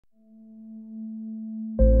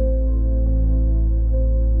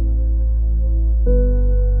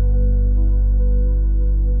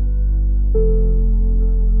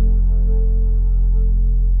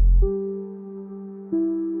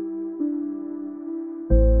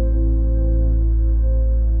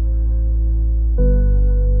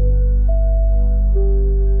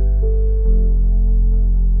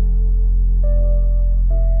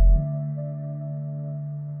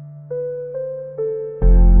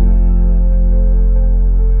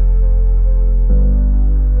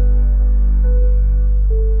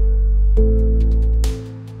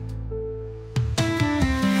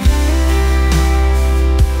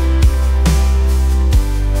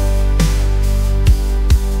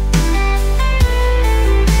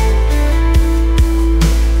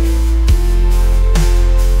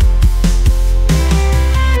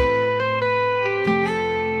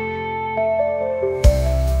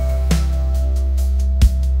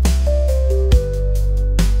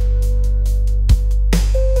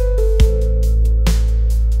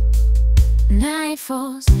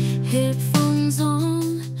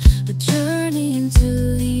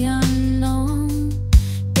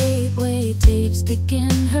tapes begin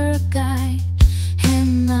her guide,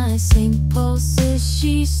 and my sync pulses,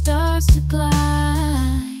 she starts to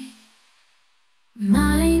glide.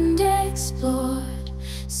 Mind explored,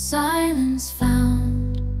 silence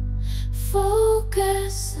found,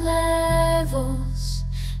 focus levels,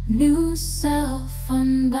 new self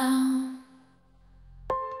unbound.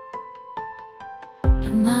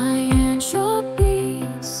 My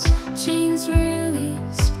entropies, chains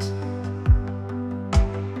released,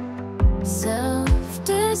 self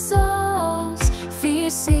dissolves, fear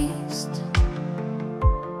ceased.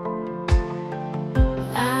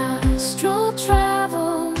 Astral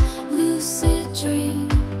travel, lucid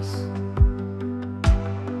dreams,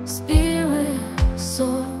 spirit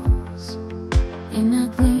soars, inner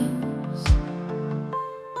gleams.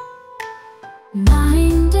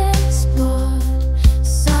 Mind explored,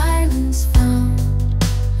 silence found,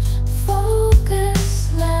 focus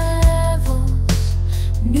levels,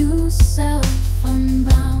 new self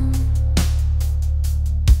unbound.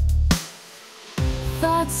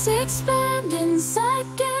 Thoughts expand, insight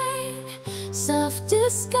gain,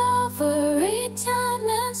 self-discovery, time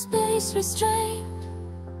and space restrained.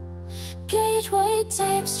 Gateway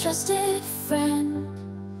tapes, trusted friend.